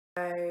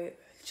I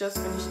just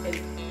finished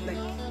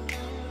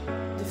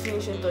the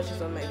finishing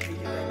touches on my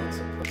video that I need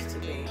to post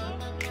today.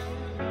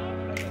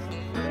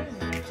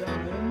 It's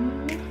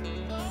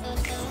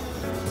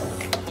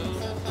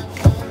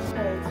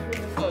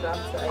really cold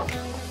outside.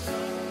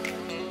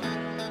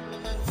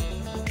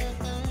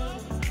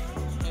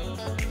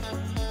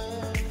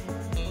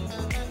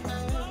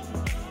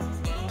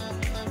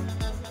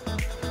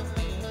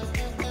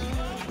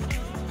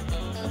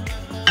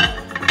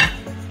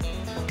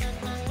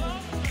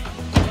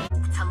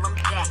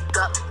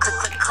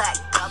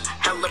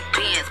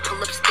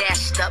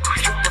 Up,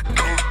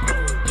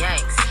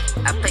 yikes,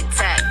 I play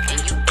tag and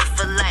you do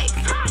for life.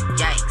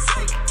 Yikes,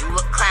 you a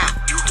clown,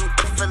 you do it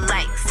for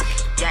likes.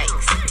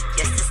 Yikes,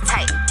 yes it's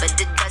tight, but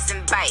it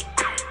doesn't bite.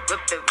 Rip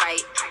it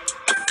right,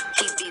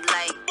 he be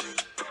like.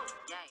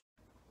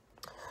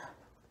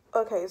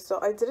 Okay, so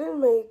I didn't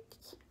make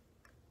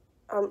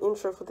an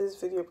intro for this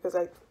video because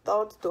I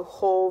thought the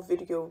whole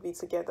video would be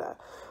together,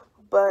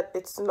 but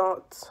it's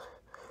not.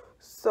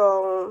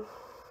 So,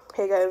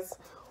 hey guys.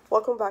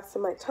 Welcome back to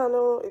my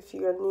channel. If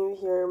you are new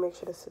here, make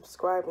sure to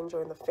subscribe and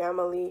join the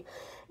family.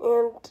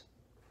 And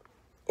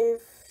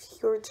if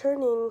you're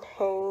returning,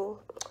 hey,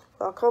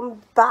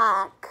 welcome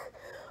back.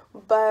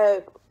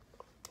 But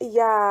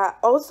yeah,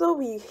 also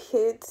we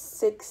hit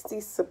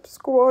 60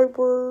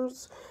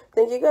 subscribers.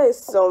 Thank you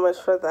guys so much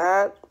for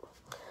that.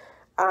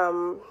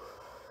 And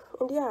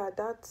yeah,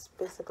 that's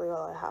basically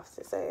all I have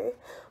to say.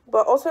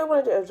 But also I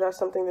wanted to address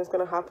something that's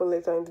going to happen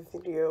later in the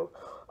video.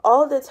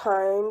 All the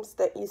times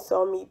that you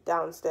saw me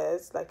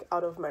downstairs, like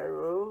out of my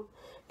room,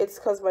 it's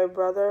because my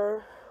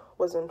brother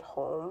wasn't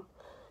home.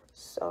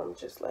 So I'm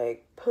just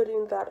like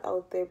putting that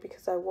out there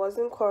because I was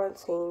in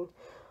quarantine.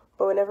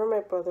 But whenever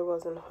my brother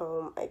wasn't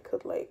home, I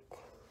could like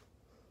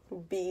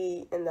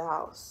be in the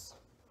house.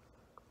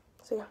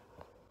 So yeah.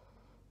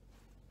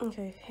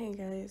 Okay, hey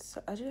guys.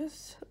 So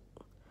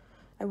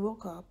I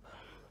woke up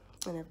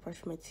and I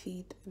brushed my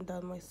teeth and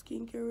done my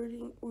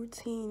skincare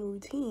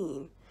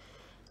routine.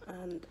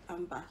 And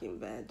I'm back in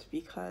bed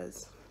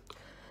because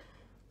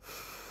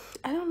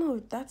I don't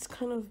know, that's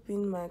kind of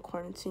been my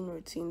quarantine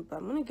routine, but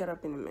I'm gonna get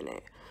up in a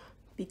minute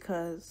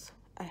because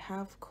I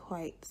have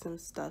quite some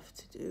stuff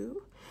to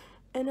do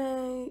and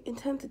I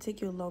intend to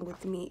take you along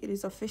with me. It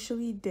is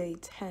officially day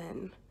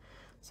 10,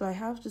 so I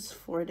have just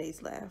 4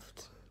 days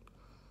left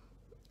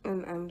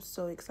and I'm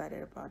so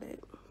excited about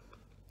it.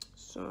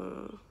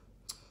 So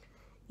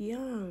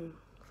yeah,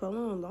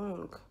 follow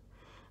along.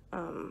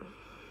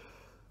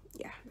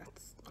 Yeah,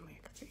 that's all I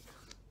can say.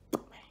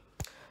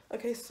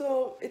 Okay,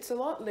 so it's a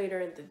lot later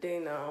in the day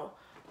now.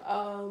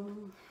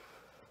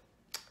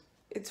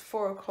 It's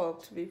 4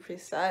 o'clock to be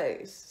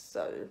precise,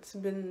 so it's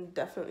been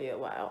definitely a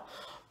while.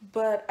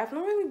 But I've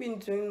not really been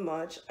doing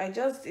much. I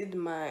just did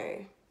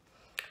my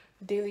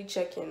daily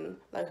check-in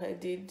like I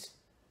did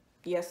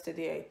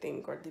yesterday, I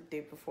think, or the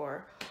day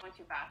before. Went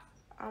too fast.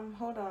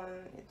 Hold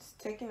on. It's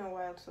taking a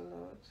while to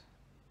load.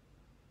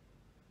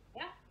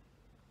 Yeah,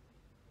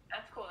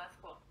 that's cool. That's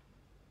cool.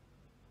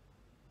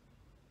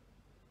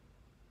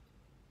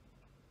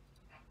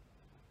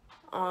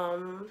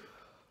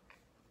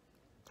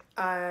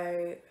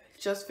 I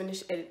just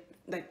finished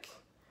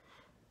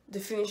the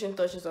finishing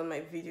touches on my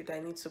video that I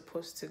need to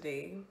post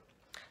today.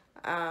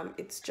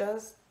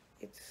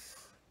 It's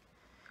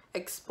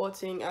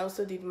exporting. I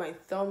also did my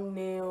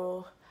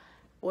thumbnail,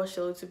 watched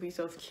a little bit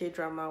of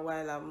K-drama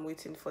while I'm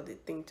waiting for the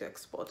thing to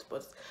export,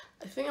 but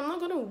I think I'm not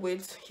gonna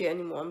wait here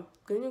anymore. I'm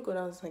going to go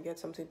downstairs and get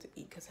something to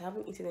eat because I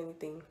haven't eaten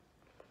anything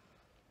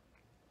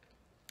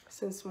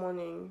since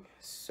morning,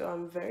 so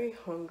I'm very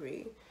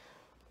hungry.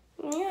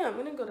 Yeah, I'm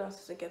gonna go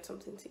downstairs and get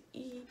something to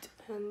eat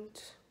and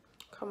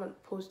come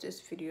and post this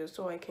video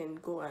so I can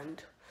go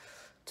and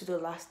do the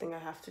last thing I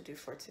have to do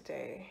for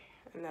today,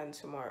 and then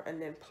tomorrow,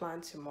 and then plan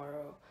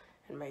tomorrow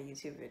and my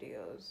YouTube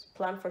videos.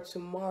 Plan for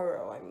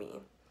tomorrow, I mean,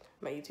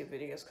 my YouTube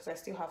videos, because I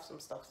still have some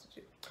stuff to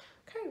do.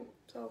 Okay,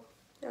 so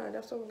yeah,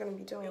 that's what we're gonna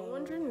be doing. I'm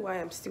wondering why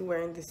I'm still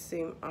wearing the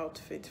same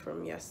outfit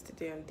from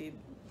yesterday and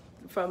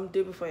from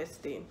day before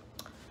yesterday.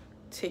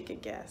 Take a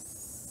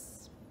guess.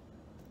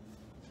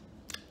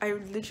 I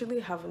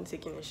literally haven't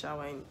taken a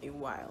shower in a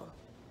while.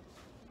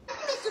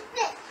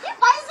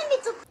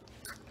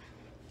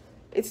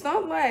 It's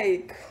not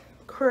like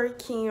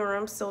quirky or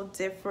I'm so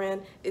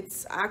different.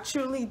 It's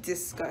actually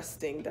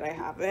disgusting that I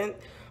haven't,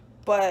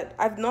 but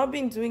I've not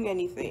been doing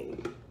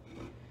anything.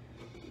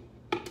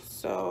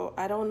 So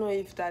I don't know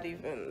if that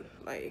even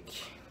like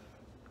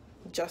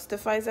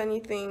justifies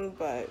anything,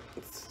 but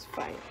it's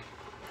fine.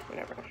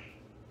 Whatever.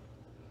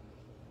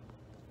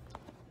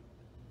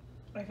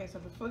 Okay, so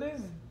the photo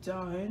is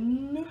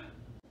done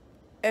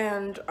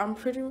and I'm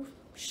pretty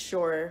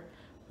sure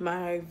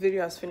my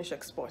video has finished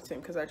exporting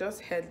because I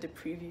just heard the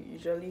preview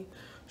usually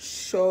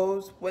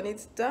shows when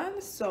it's done.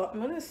 So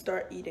I'm gonna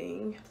start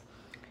eating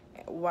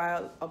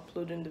while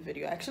uploading the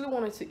video. I actually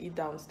wanted to eat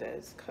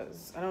downstairs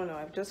because I don't know,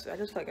 I just feel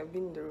like I've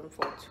been in the room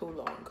for too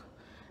long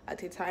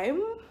at a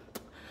time,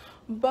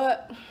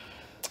 but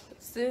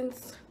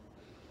since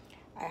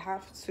I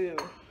have to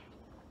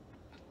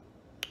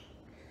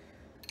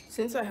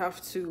since I have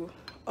to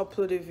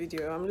upload a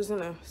video, I'm just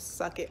gonna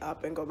suck it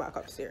up and go back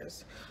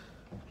upstairs.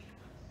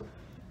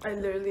 I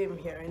literally am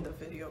hearing the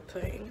video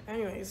playing.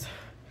 Anyways,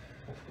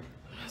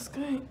 I'm just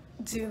gonna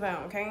do that,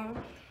 okay?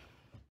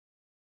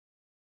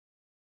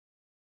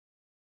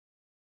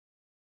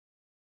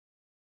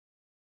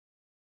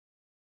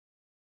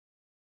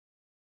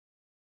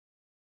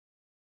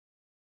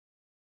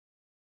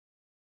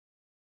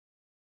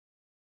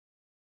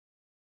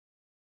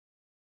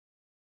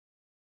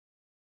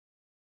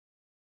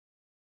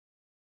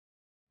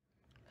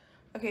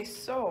 Okay,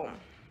 so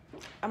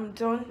I'm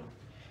done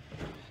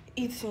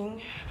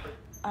eating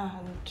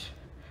and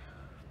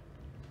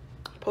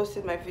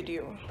posted my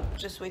video,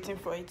 just waiting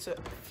for it to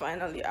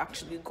finally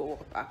actually go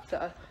up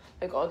after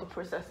like all the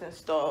processing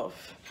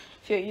stuff.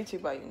 If you're a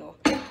YouTuber, you know.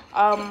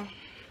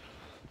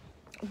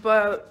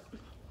 But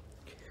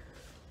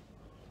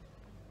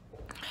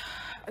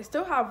I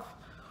still have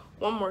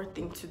one more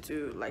thing to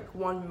do, like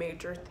one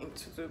major thing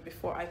to do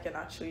before I can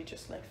actually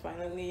just like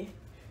finally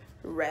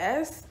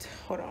rest.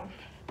 Hold on.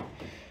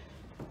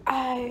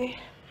 I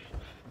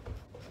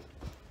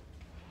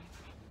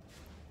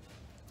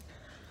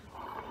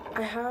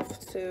have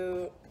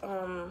to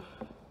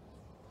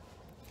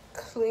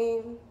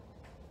clean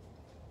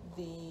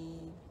the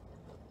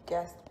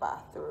guest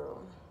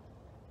bathroom.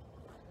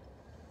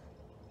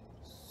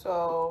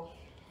 So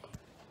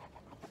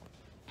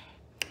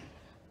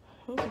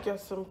I need to get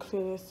some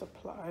cleaning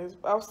supplies.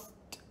 I'll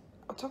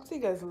talk to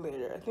you guys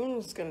later. I think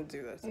I'm just gonna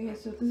do this. Okay,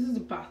 so this is the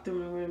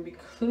bathroom I'm gonna be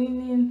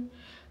cleaning.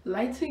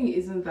 Lighting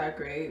isn't that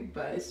great,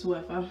 but it's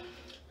whatever.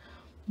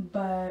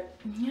 But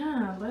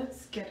yeah,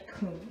 let's get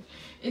clean.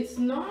 It's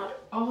not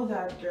all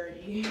that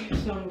dirty,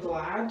 so I'm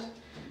glad.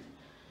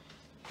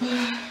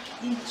 But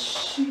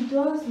she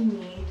does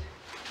need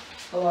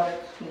a lot of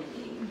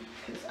cleaning,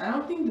 because I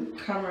don't think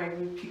the camera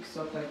even picks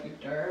up like the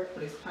dirt,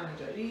 but it's kind of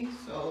dirty,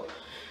 so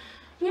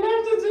I'm gonna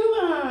have to do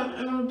that,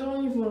 and I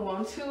don't even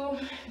want to.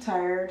 I'm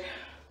tired.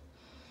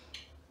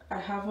 I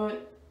haven't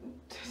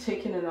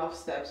taken enough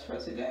steps for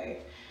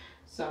today,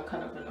 so I'm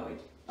kind of annoyed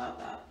about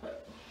that,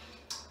 but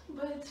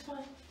it's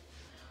fine.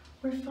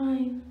 We're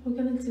fine. We're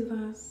gonna do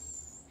this.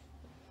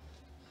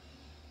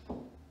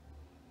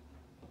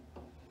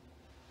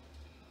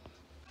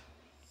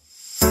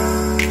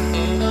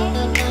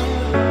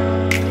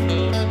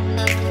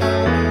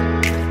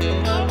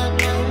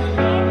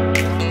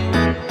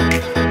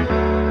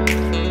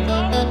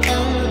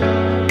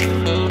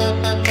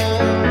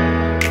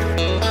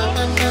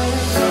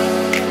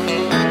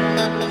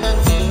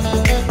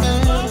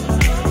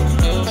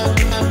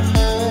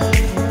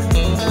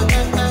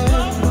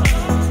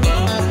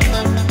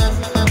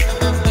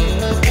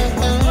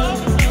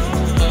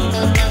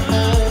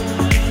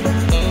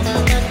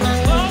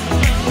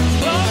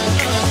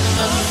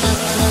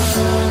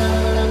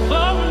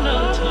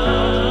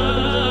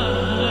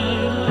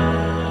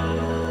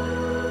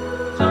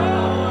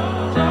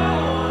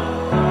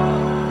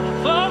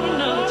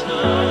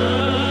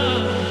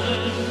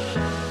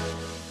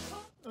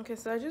 Okay,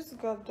 so I just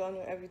got done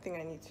with everything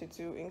I need to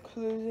do,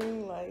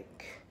 including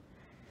like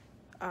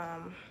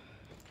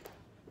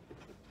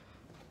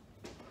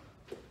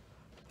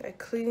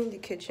cleaning the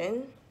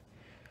kitchen.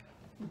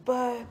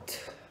 But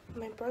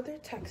my brother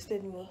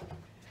texted me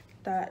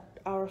that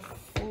our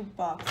food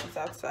box is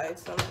outside,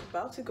 so I'm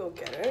about to go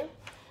get it.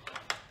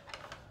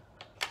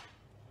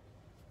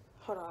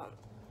 Hold on.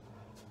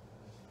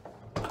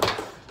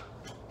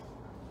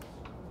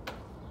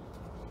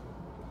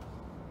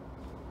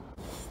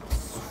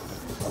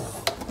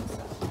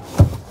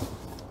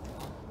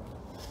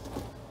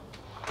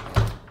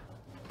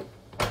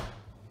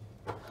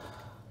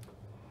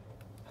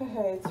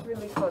 Okay, it's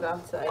really cold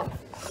outside.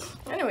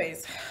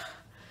 Anyways,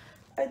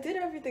 I did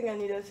everything I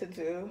needed to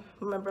do.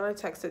 My brother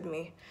texted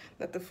me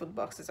that the food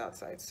box is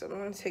outside, so I'm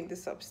gonna take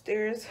this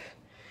upstairs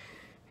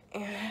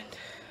and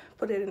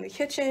put it in the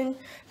kitchen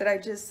that I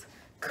just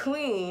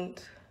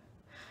cleaned,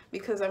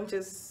 because I'm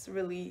just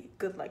really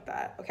good like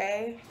that.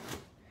 Okay,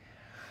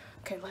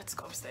 let's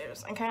go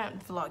upstairs. I can't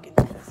vlog in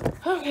this.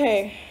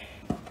 Okay,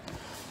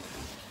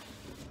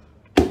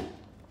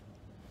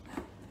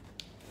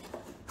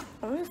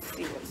 I want to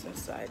see what's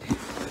inside.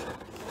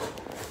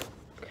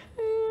 Okay,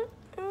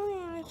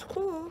 oh, it's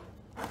cool.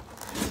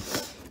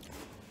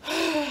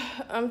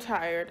 I'm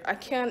tired. I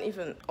can't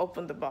even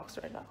open the box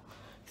right now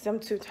because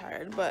I'm too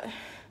tired, but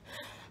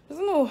I'm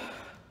gonna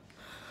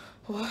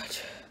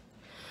watch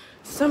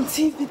some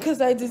TV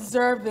because I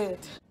deserve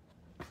it.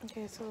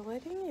 Okay, so the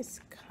lighting is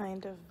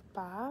kind of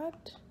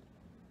bad.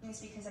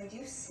 It's because I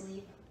do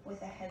sleep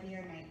with a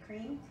heavier night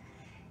cream,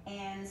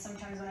 and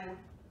sometimes when the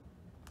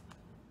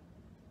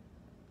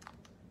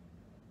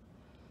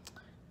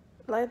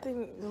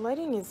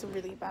lighting is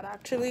really bad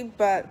actually,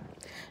 but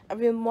I've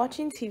been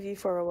watching TV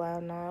for a while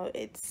now.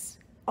 It's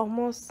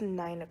almost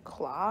 9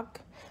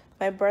 o'clock.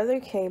 My brother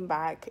came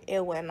back,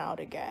 it went out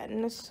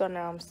again, so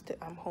now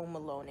I'm home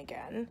alone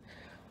again.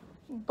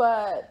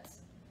 But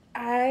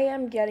I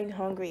am getting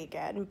hungry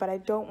again, but I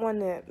don't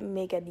want to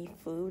make any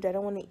food. I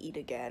don't want to eat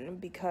again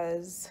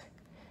because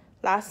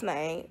last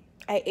night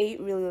I ate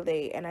really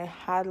late and I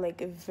had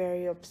like a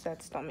very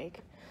upset stomach.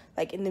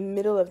 Like in the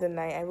middle of the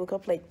night, I woke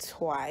up like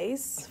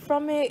twice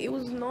from it. It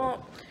was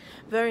not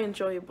very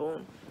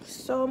enjoyable.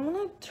 So I'm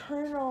gonna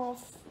turn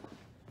off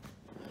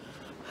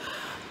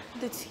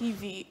the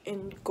TV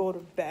and go to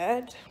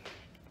bed.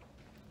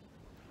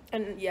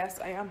 And yes,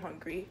 I am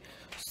hungry.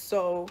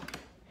 So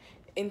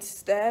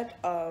instead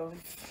of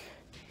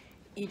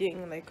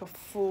eating like a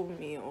full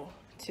meal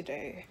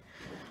today,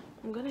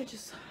 I'm gonna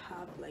just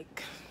have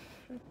like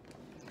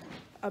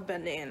a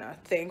banana.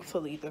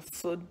 Thankfully the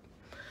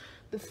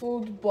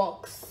food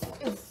box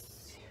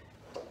is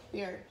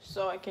here,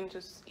 so I can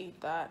just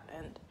eat that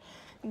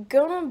and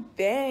go to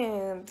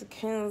bed,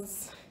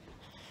 because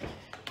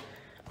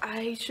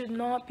I should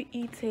not be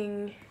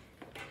eating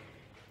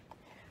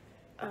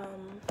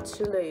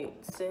too late,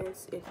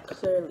 since it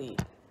clearly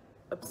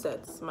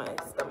upsets my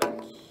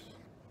stomach.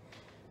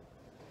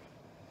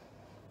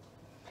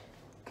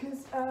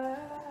 Cause I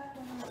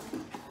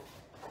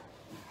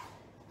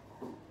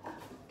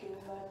get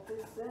like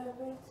this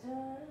every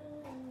time.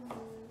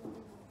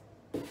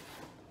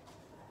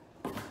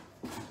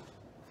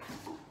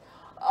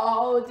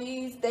 Oh,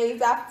 these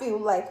days I feel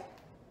like,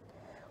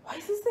 why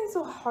is this thing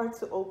so hard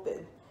to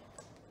open?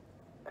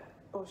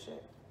 Oh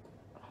shit.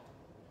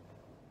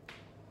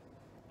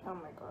 Oh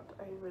my god,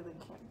 I really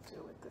can't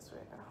deal with this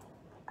right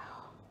now.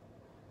 Ow.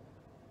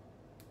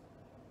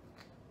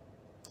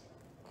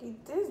 Okay,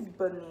 this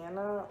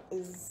banana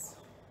is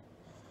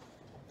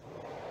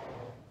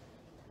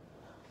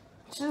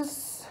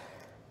just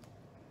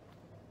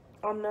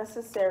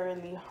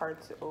unnecessarily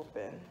hard to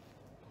open,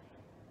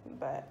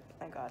 but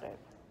I got it.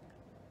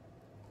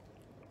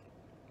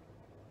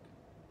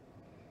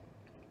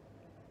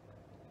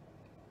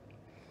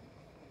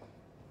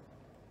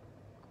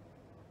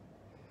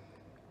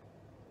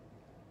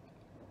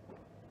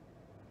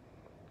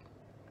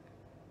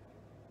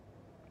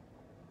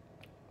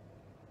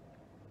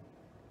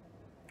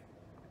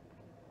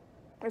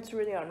 It's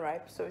really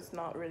unripe, so it's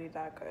not really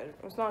that good.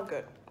 It's not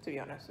good, to be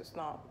honest. It's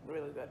not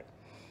really good.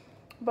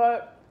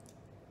 But,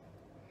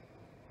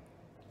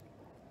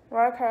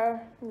 okay,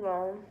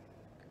 no.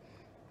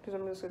 Because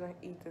I'm just gonna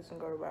eat this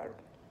and go to bed.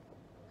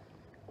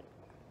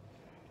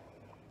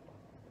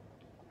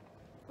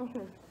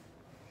 I'm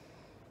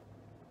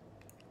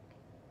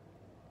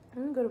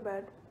gonna go to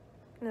bed.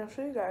 And I'll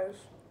show you guys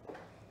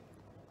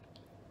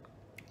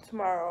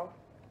tomorrow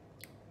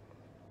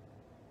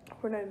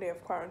for another day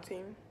of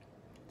quarantine.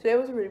 Today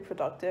was really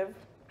productive.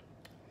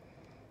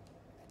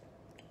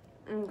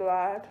 I'm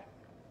glad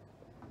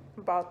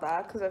about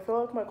that, because I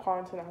feel like my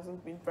quarantine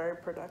hasn't been very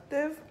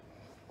productive.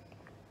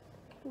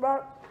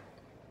 But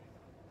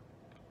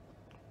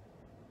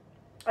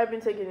I've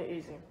been taking it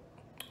easy.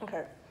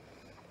 Okay.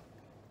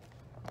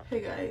 Hey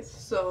guys,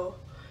 so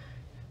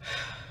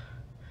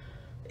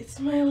it's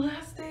my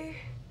last day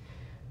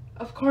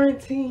of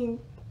quarantine.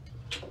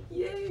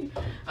 Yay!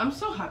 I'm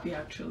so happy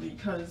actually,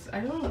 because I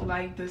don't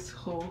like this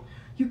whole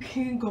you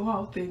can't go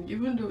out thing,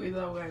 even though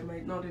either way I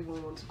might not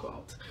even want to go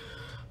out.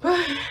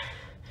 But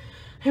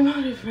I'm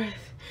out of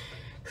breath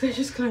because I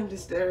just climbed the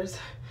stairs.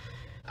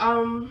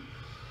 But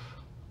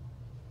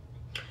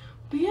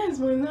yeah, it's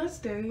my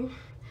last day.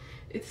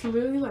 It's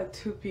literally like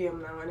 2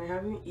 p.m. now and I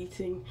haven't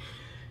eaten,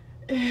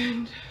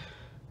 and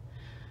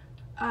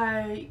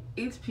I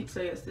ate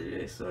pizza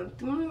yesterday, so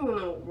I'm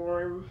gonna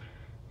warm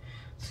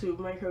to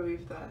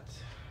microwave that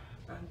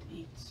and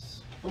eat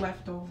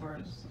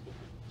leftovers.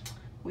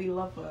 We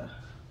love a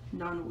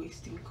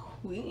non-wasting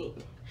queen.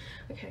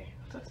 Okay,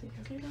 I'll talk to you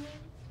guys later.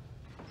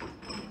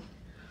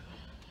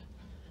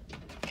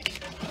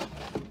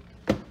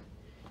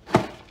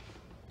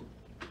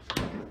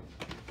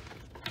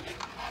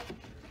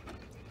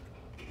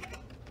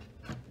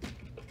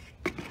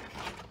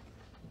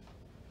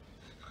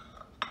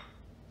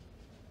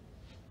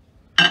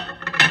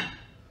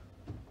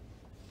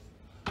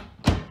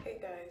 Hey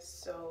guys,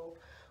 so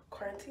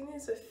quarantine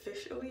is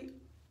officially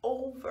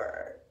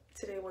over.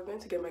 Today we're going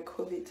to get my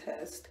COVID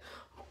test,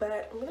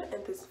 but I'm gonna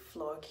end this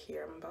vlog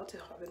here. I'm about to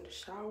hop in the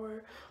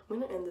shower. I'm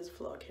gonna end this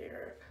vlog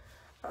here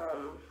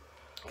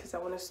because I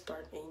want to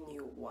start a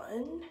new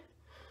one.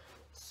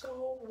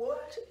 So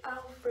watch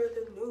out for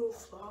the new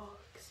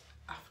vlogs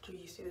after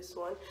you see this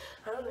one.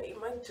 I don't know, it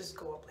might just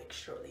go up like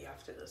shortly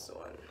after this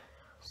one,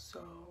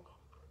 so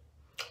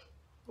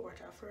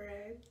watch out for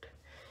it.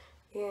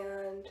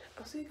 And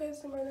I'll see you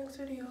guys in my next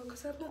video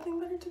because I have nothing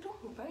better to do.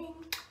 Bye.